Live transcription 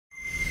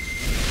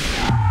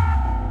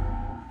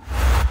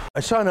I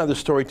saw another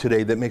story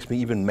today that makes me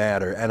even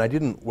madder, and I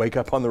didn't wake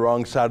up on the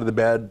wrong side of the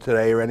bed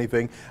today or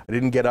anything. I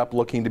didn't get up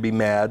looking to be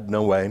mad,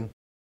 no way.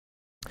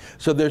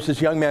 So there's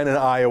this young man in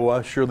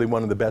Iowa, surely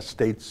one of the best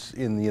states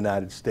in the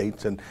United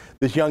States, and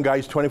this young guy,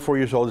 he's 24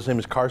 years old, his name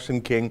is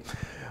Carson King.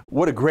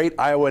 What a great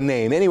Iowa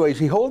name. Anyways,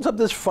 he holds up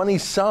this funny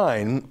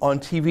sign on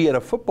TV at a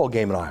football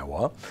game in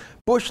Iowa.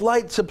 Busch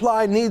Light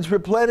supply needs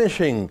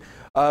replenishing.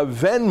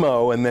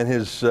 Venmo, and then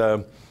his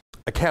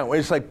account.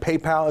 It's like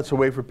PayPal. It's a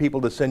way for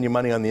people to send you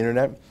money on the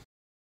internet.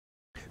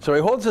 So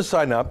he holds the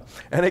sign up,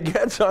 and it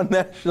gets on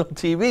national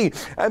TV,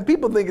 and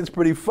people think it's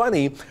pretty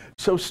funny.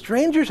 So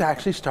strangers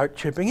actually start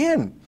chipping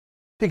in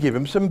to give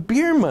him some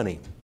beer money.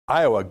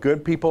 Iowa,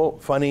 good people,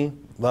 funny,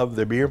 love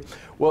their beer.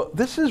 Well,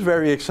 this is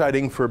very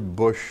exciting for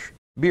Busch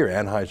beer,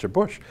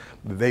 Anheuser-Busch.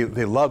 They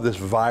love this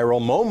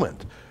viral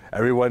moment.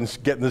 Everyone's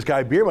getting this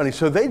guy beer money,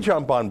 so they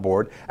jump on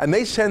board, and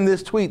they send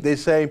this tweet. They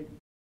say,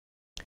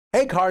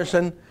 "Hey,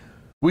 Carson,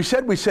 we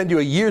said we'd send you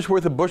a year's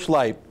worth of Busch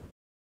Light.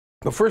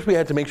 But first we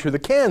had to make sure the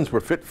cans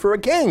were fit for a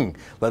king.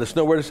 Let us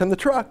know where to send the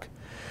truck."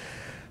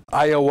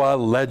 Iowa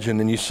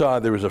legend, and you saw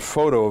there was a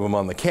photo of him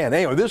on the can.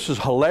 Anyway, this is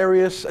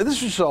hilarious.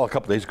 This was all a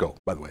couple days ago,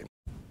 by the way.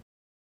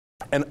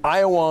 And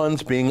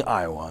Iowans being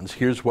Iowans,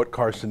 here's what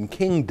Carson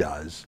King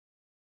does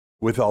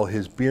with all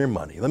his beer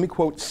money. Let me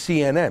quote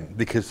CNN,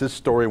 because this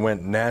story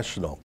went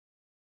national.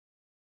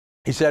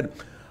 He said,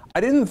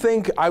 "I didn't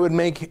think I would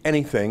make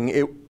anything.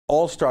 It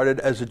all started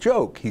as a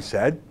joke," he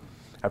said.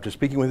 After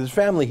speaking with his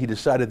family, he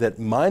decided that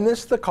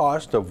minus the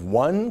cost of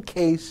one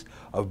case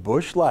of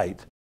Busch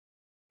Light,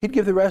 he'd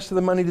give the rest of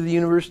the money to the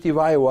University of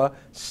Iowa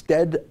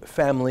Stead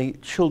Family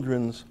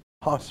Children's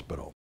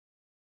Hospital.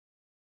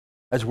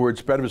 As word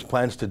spread of his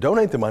plans to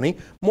donate the money,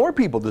 more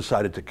people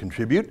decided to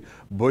contribute.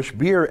 Busch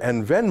Beer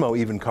and Venmo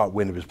even caught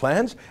wind of his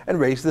plans and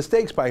raised the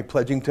stakes by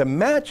pledging to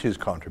match his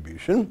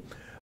contribution.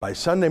 By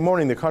Sunday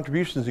morning, the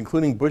contributions,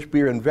 including Busch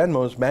Beer and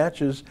Venmo's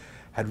matches,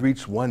 had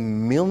reached $1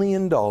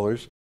 million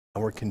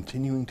and we're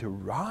continuing to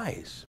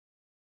rise.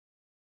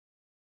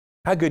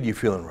 How good are you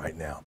feeling right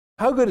now?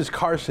 How good is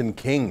Carson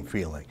King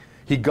feeling?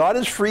 He got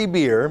his free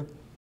beer,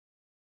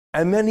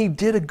 and then he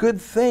did a good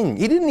thing.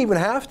 He didn't even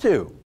have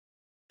to.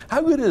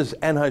 How good is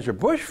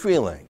Anheuser-Busch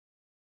feeling?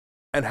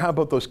 And how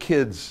about those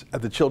kids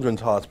at the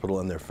Children's Hospital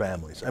and their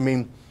families? I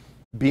mean,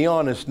 be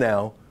honest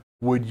now,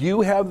 would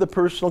you have the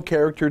personal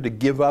character to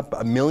give up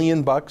 $1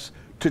 million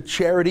to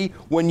charity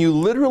when you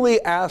literally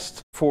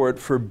asked for it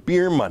for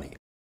beer money?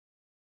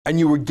 And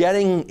you were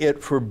getting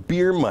it for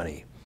beer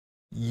money.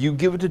 You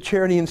give it to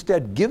charity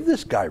instead. Give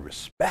this guy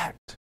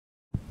respect.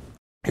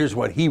 Here's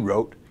what he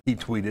wrote. He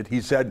tweeted.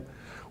 He said,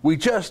 "We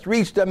just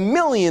reached $1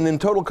 million in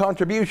total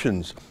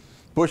contributions.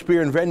 Busch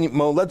Beer and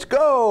Venmo, let's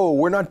go.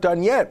 We're not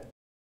done yet.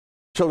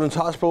 Children's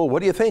Hospital, what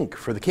do you think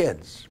for the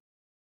kids?"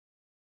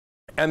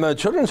 And the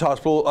Children's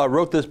Hospital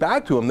wrote this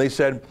back to him. They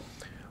said,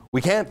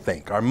 "We can't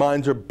thank. Our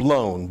minds are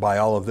blown by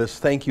all of this.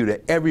 Thank you to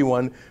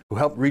everyone who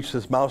helped reach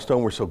this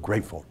milestone. We're so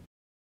grateful."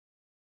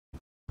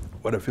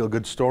 What a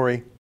feel-good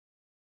story.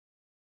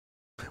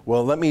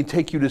 Well, let me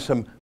take you to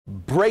some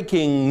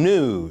breaking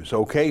news,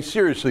 okay?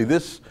 Seriously,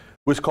 this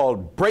was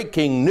called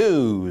breaking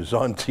news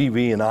on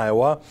TV in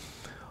Iowa,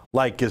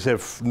 like as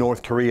if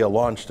North Korea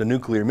launched a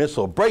nuclear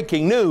missile.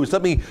 Breaking news.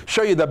 Let me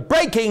show you the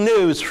breaking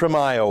news from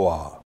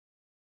Iowa.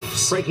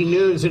 Breaking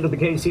news into the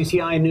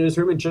KCCI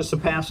newsroom in just the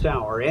past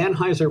hour.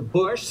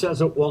 Anheuser-Busch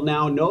says it will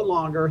now no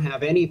longer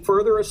have any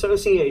further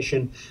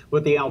association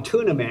with the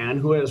Altoona man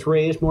who has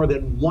raised more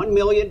than $1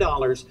 million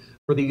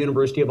for the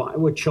University of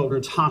Iowa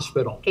Children's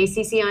Hospital.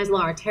 KCCI's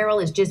Laura Terrell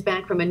is just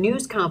back from a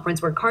news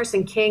conference where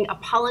Carson King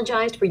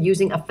apologized for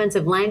using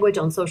offensive language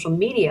on social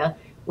media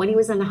when he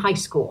was in high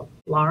school.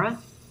 Laura?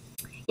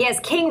 Yes,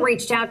 King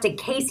reached out to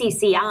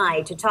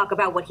KCCI to talk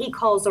about what he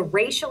calls a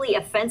racially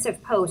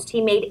offensive post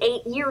he made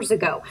 8 years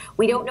ago.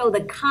 We don't know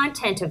the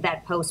content of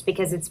that post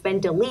because it's been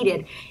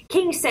deleted.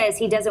 King says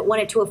he doesn't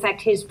want it to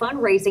affect his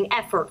fundraising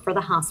effort for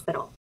the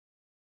hospital.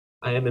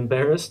 "I am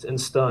embarrassed and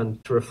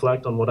stunned to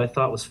reflect on what I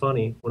thought was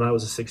funny when I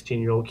was a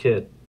 16-year-old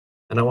kid,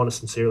 and I want to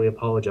sincerely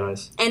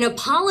apologize." An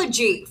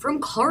apology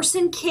from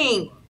Carson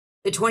King.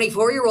 The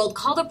 24-year-old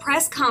called a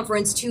press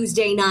conference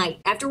Tuesday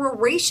night after a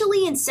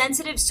racially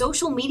insensitive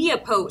social media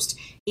post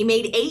he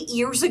made 8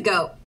 years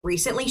ago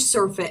recently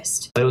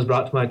surfaced. It was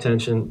brought to my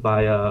attention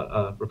by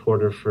a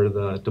reporter for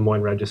the Des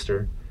Moines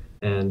Register,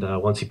 and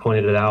once he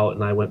pointed it out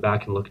and I went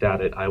back and looked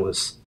at it, I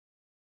was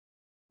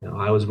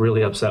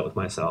really upset with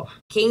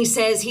myself. King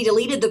says he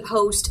deleted the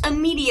post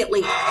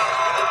immediately.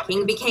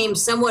 King became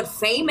somewhat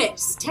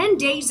famous 10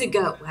 days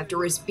ago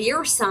after his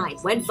beer sign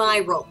went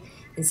viral.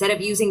 Instead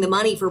of using the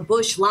money for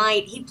Busch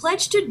Light, he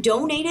pledged to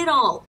donate it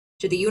all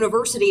to the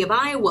University of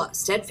Iowa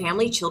Stead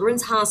Family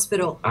Children's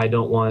Hospital. I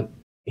don't want,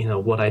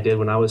 what I did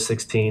when I was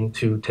 16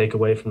 to take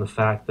away from the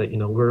fact that,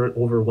 we're at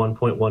over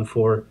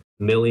 $1.14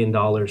 million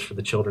for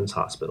the Children's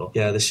Hospital.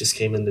 Yeah, this just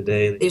came in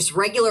today. This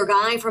regular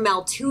guy from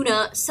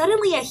Altoona,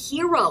 suddenly a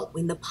hero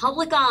in the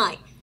public eye.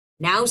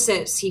 Now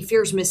says he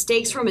fears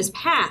mistakes from his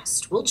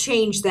past will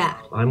change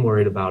that. I'm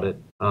worried about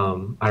it.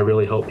 I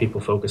really hope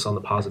people focus on the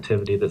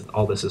positivity that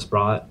all this has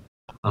brought.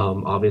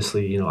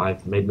 Obviously,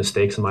 I've made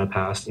mistakes in my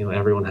past.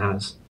 Everyone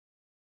has.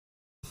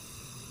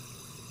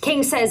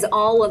 King says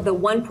all of the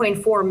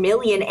 $1.4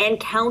 million and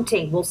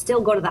counting will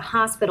still go to the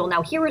hospital.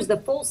 Now, here is the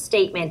full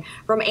statement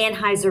from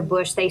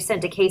Anheuser-Busch they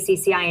sent to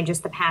KCCI in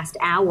just the past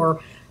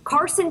hour.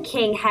 Carson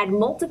King had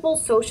multiple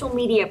social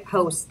media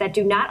posts that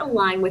do not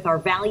align with our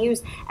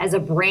values as a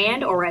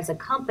brand or as a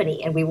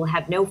company, and we will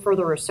have no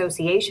further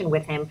association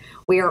with him.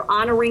 We are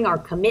honoring our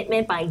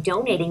commitment by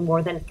donating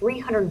more than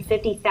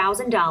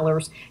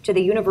 $350,000 to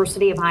the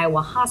University of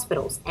Iowa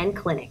hospitals and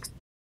clinics.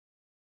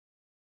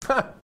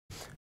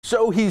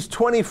 So he's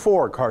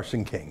 24,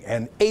 Carson King,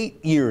 and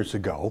 8 years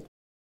ago,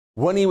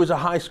 when he was a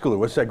high schooler,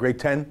 what's that, grade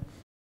 10?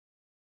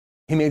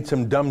 He made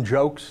some dumb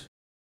jokes,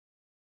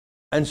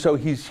 and so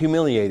he's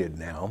humiliated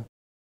now.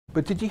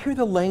 But did you hear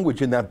the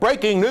language in that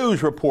breaking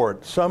news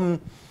report?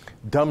 Some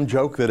dumb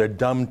joke that a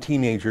dumb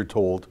teenager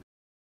told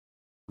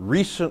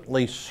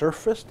recently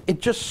surfaced?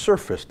 It just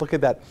surfaced. Look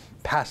at that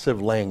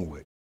passive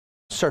language.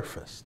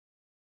 Surfaced.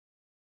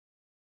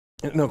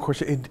 No, of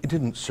course, it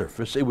didn't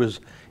surface. It was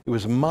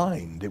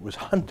mined, it was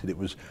hunted, it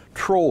was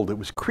trolled, it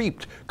was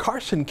creeped.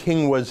 Carson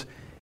King was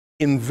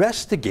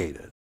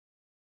investigated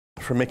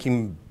for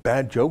making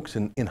bad jokes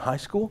in high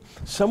school.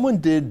 Someone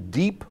did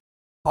deep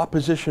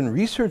opposition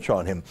research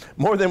on him,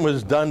 more than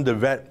was done to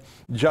vet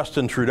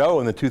Justin Trudeau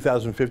in the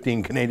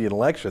 2015 Canadian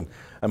election,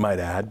 I might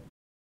add.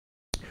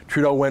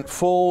 Trudeau went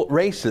full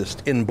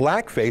racist in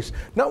blackface,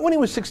 not when he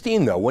was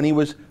 16 though, when he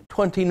was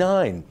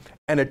 29,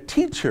 and a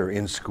teacher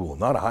in school,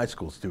 not a high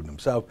school student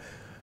himself.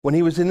 When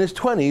he was in his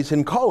 20s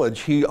in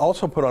college, he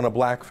also put on a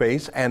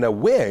blackface and a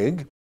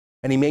wig,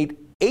 and he made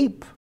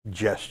ape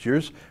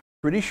gestures.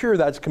 Pretty sure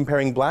that's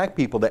comparing black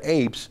people to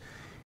apes.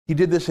 He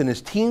did this in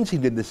his teens, he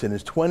did this in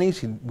his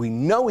 20s. We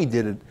know he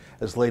did it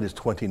as late as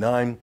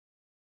 29.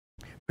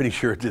 Pretty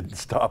sure it didn't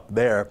stop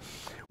there.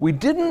 We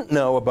didn't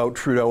know about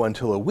Trudeau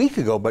until a week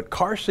ago, but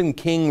Carson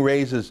King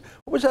raises,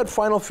 what was that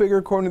final figure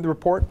according to the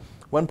report?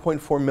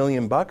 $1.4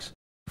 million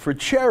for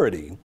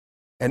charity.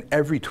 And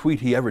every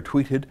tweet he ever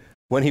tweeted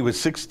when he was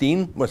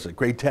 16, what's it,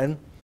 grade 10,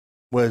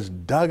 was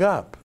dug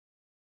up.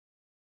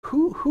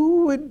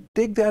 Who would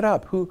dig that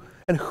up? Who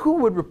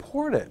would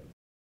report it?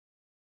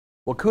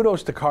 Well,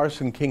 kudos to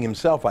Carson King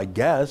himself, I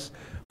guess,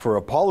 for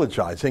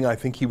apologizing. I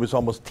think he was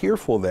almost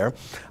tearful there.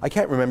 I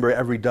can't remember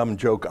every dumb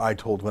joke I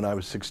told when I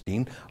was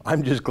 16.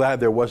 I'm just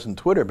glad there wasn't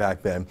Twitter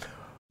back then,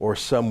 or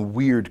some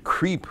weird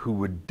creep who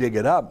would dig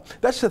it up.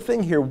 That's the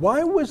thing here.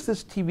 Why was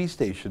this TV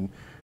station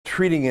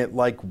treating it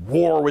like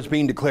war was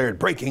being declared,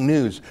 breaking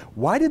news?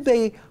 Why did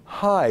they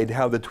hide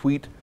how the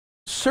tweet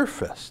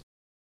surfaced?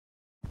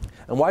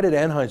 And why did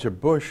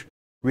Anheuser-Busch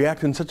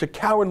react in such a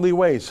cowardly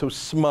way, so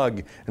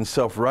smug and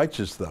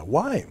self-righteous though?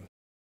 Why?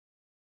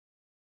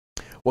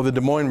 Well, the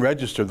Des Moines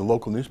Register, the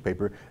local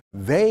newspaper,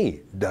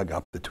 they dug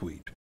up the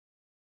tweet.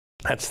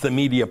 That's the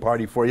media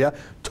party for you.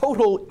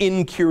 Total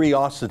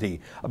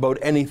incuriosity about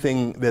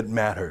anything that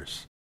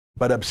matters,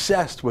 but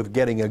obsessed with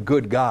getting a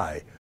good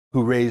guy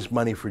who raised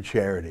money for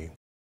charity.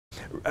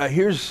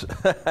 Here's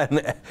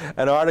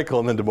an article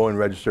in the Des Moines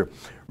Register.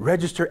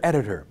 Register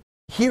editor,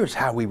 here's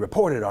how we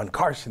reported on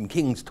Carson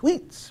King's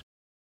tweets.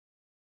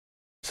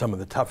 Some of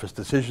the toughest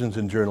decisions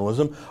in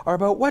journalism are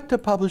about what to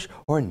publish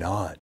or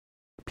not.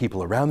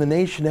 People around the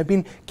nation have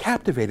been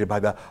captivated by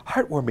the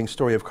heartwarming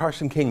story of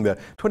Carson King, the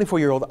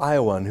 24-year-old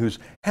Iowan whose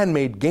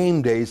handmade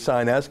game day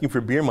sign asking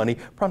for beer money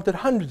prompted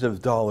hundreds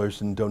of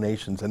dollars in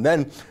donations. And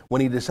then, when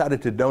he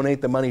decided to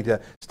donate the money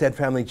to Stead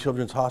Family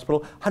Children's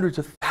Hospital, hundreds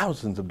of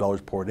thousands of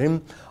dollars poured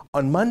in.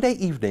 On Monday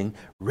evening,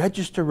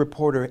 Register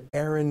reporter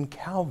Aaron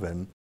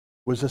Calvin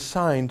was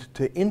assigned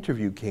to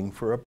interview King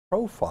for a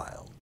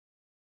profile.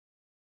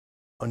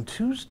 On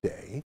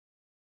Tuesday,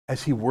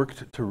 as he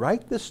worked to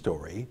write the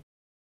story,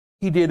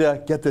 he did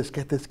a, get this.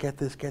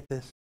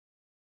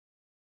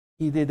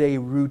 He did a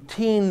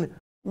routine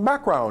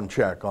background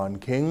check on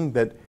King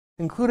that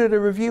included a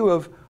review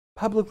of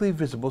publicly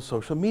visible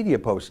social media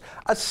posts,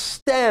 a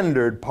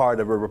standard part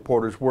of a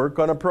reporter's work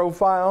on a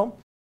profile.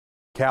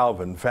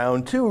 Calvin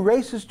found 2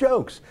 racist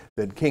jokes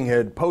that King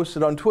had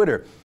posted on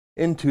Twitter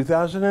in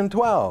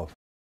 2012.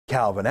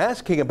 Calvin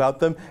asked King about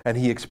them, and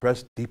he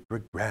expressed deep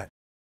regret.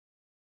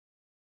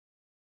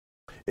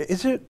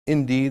 Is it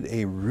indeed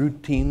a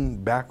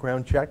routine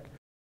background check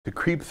to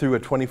creep through a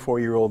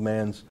 24-year-old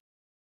man's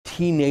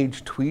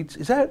teenage tweets?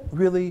 Is that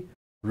really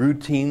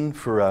routine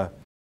for a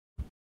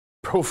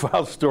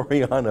profile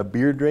story on a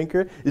beer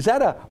drinker? Is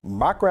that a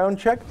background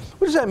check?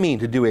 What does that mean,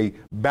 to do a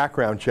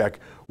background check?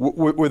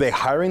 Were they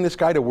hiring this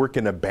guy to work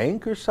in a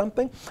bank or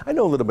something? I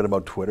know a little bit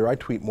about Twitter. I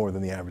tweet more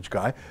than the average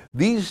guy.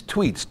 These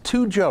tweets,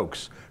 2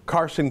 jokes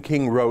Carson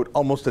King wrote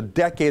almost a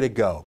decade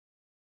ago,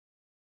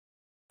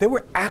 They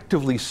were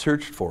actively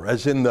searched for,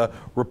 as in the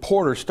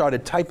reporter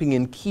started typing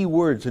in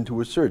keywords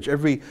into a search,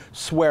 every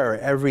swear,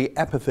 every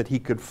epithet he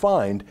could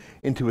find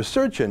into a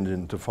search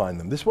engine to find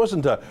them. This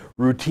wasn't a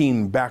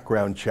routine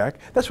background check.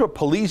 That's what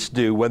police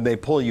do when they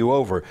pull you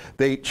over.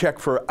 They check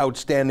for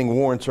outstanding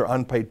warrants or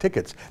unpaid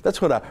tickets.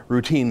 That's what a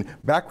routine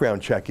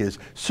background check is.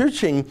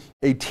 Searching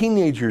a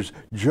teenager's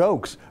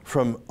jokes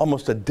from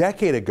almost a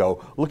decade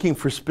ago, looking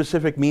for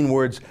specific mean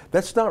words,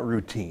 that's not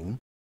routine.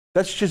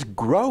 That's just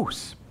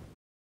gross.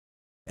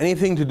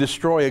 Anything to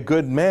destroy a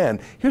good man.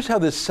 Here's how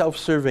this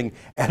self-serving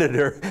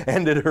editor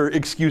ended her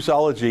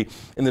excuseology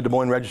in the Des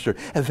Moines Register.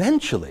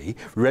 Eventually,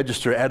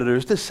 Register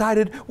editors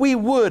decided we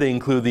would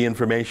include the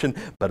information,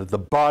 but at the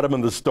bottom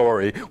of the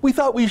story, we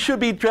thought we should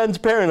be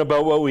transparent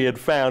about what we had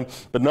found,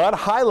 but not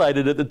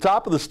highlighted at the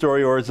top of the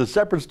story or as a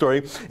separate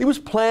story. It was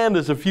planned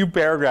as a few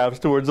paragraphs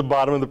towards the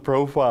bottom of the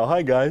profile.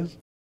 Hi, guys.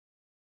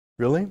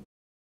 Really?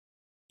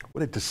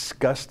 What a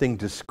disgusting,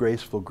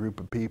 disgraceful group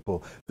of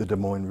people the Des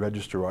Moines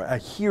Register are. A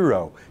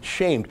hero,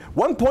 shamed.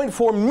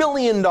 $1.4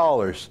 million.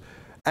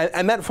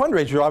 And that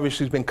fundraiser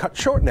obviously has been cut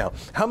short now.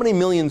 How many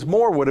millions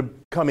more would have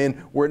come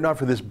in were it not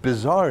for this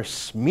bizarre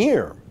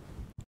smear?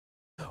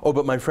 Oh,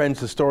 but my friends,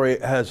 the story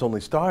has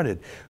only started.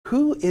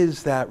 Who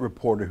is that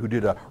reporter who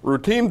did a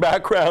routine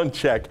background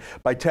check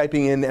by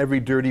typing in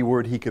every dirty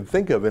word he could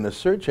think of in a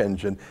search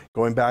engine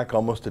going back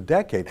almost a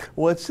decade?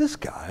 Well, it's this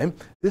guy,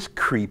 this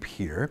creep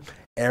here,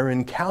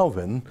 Aaron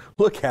Calvin.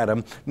 Look at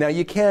him. Now,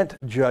 you can't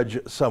judge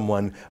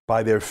someone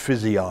by their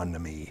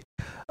physiognomy.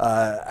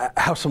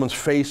 How someone's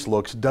face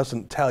looks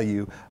doesn't tell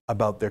you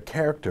about their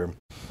character.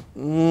 I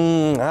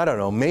don't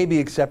know, maybe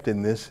except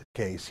in this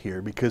case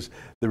here, because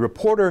the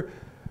reporter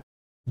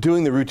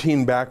doing the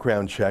routine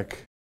background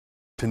check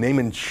to name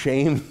and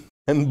shame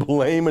and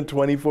blame a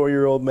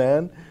 24-year-old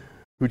man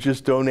who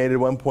just donated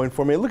 $1.4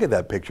 million. Look at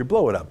that picture.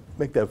 Blow it up.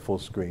 Make that full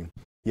screen.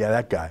 Yeah,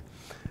 that guy.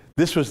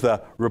 This was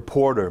the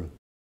reporter,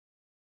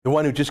 the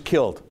one who just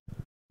killed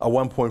a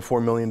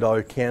 $1.4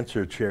 million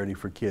cancer charity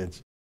for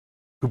kids,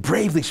 who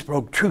bravely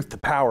spoke truth to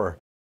power.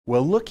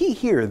 Well, looky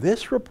here,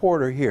 this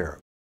reporter here.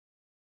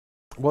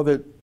 Well,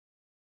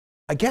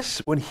 I guess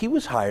when he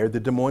was hired, the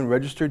Des Moines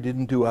Register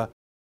didn't do a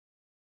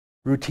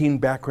routine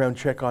background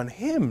check on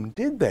him,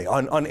 did they?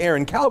 On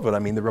Aaron Calvin, I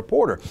mean, the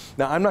reporter.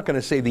 Now, I'm not going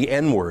to say the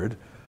N-word,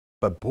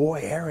 but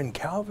boy, Aaron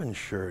Calvin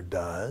sure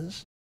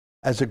does.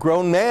 As a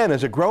grown man,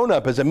 as a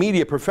grown-up, as a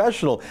media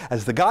professional,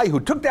 as the guy who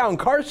took down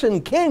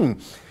Carson King,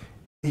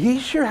 he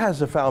sure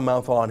has a foul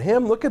mouth on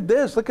him. Look at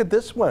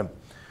this one.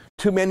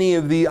 Too many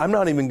of the, I'm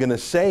not even going to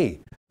say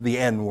the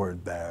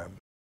N-word there.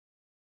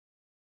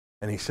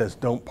 And he says,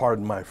 don't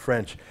pardon my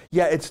French.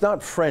 Yeah, it's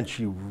not French,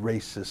 you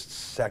racist,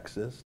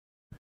 sexist.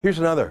 Here's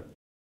another.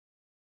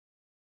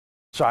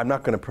 So I'm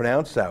not going to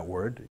pronounce that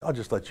word. I'll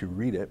just let you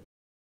read it.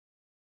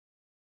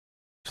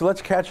 So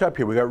let's catch up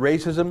here. We got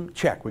racism,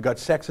 check. We got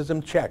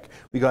sexism, check.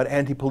 We got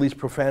anti-police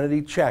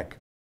profanity, check.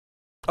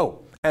 Oh,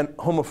 and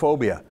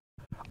homophobia.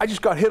 I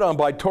just got hit on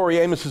by Tori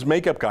Amos's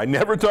makeup guy.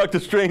 Never talked to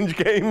strange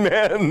gay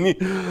men.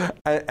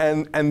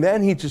 and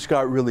then he just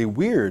got really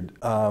weird.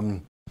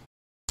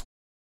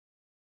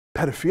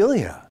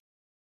 Pedophilia.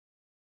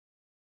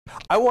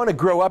 I want to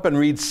grow up and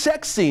read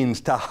sex scenes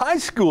to high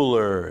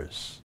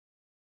schoolers.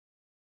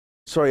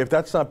 Sorry, if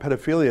that's not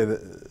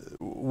pedophilia,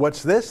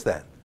 what's this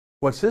then?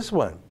 What's this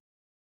one?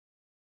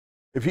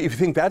 If you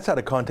think that's out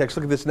of context,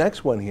 look at this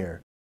next one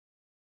here.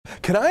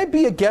 Can I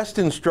be a guest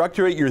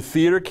instructor at your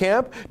theater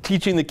camp,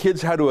 teaching the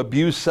kids how to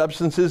abuse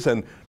substances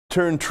and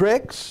turn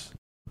tricks?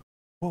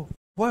 Well,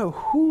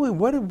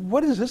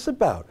 what is this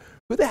about?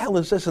 Who the hell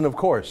is this? And of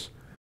course,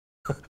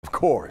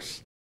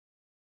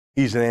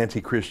 he's an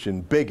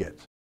anti-Christian bigot,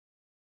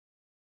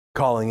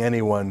 calling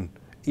anyone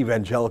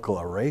evangelical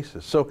a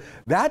racist. So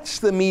that's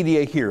the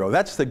media hero.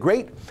 That's the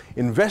great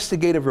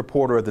investigative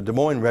reporter at the Des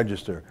Moines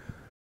Register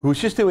who was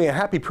just doing a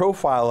happy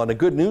profile on a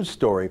good news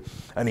story,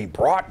 and he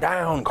brought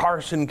down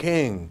Carson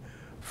King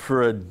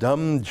for a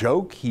dumb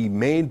joke he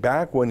made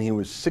back when he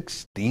was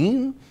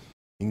 16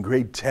 in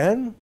grade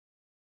 10.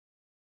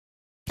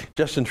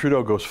 Justin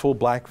Trudeau goes full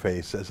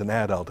blackface as an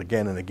adult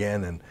again and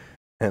again,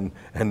 and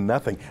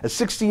nothing. A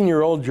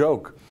 16-year-old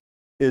joke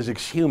is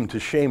exhumed to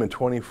shame a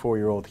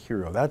 24-year-old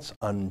hero. That's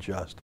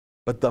unjust.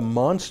 But the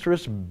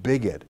monstrous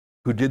bigot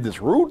who did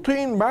this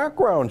routine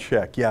background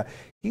check, yeah,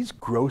 he's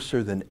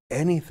grosser than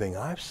anything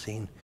I've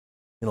seen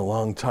in a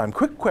long time.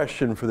 Quick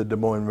question for the Des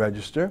Moines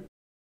Register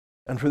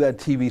and for that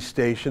TV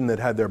station that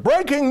had their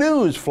breaking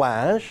news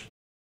flash.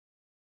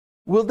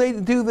 Will they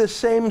do the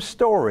same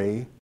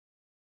story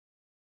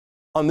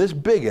on this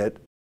bigot,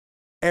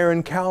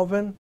 Aaron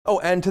Calvin? Oh,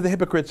 and to the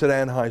hypocrites at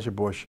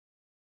Anheuser-Busch.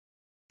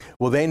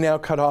 Will they now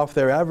cut off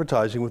their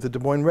advertising with the Des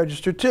Moines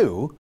Register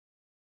too?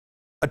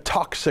 A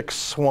toxic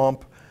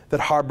swamp that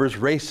harbors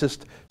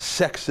racist,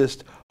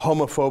 sexist,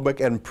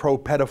 homophobic, and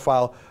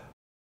pro-pedophile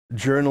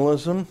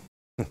journalism?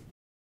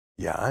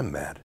 Yeah, I'm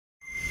mad.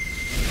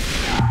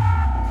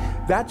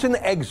 That's an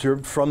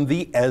excerpt from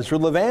the Ezra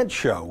Levant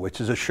Show, which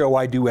is a show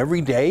I do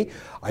every day.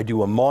 I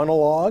do a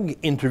monologue,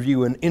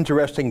 interview an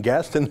interesting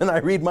guest, and then I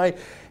read my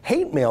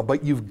hate mail.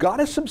 But you've got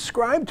to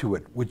subscribe to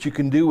it, which you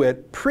can do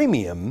at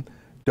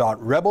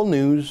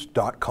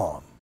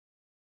premium.rebelnews.com.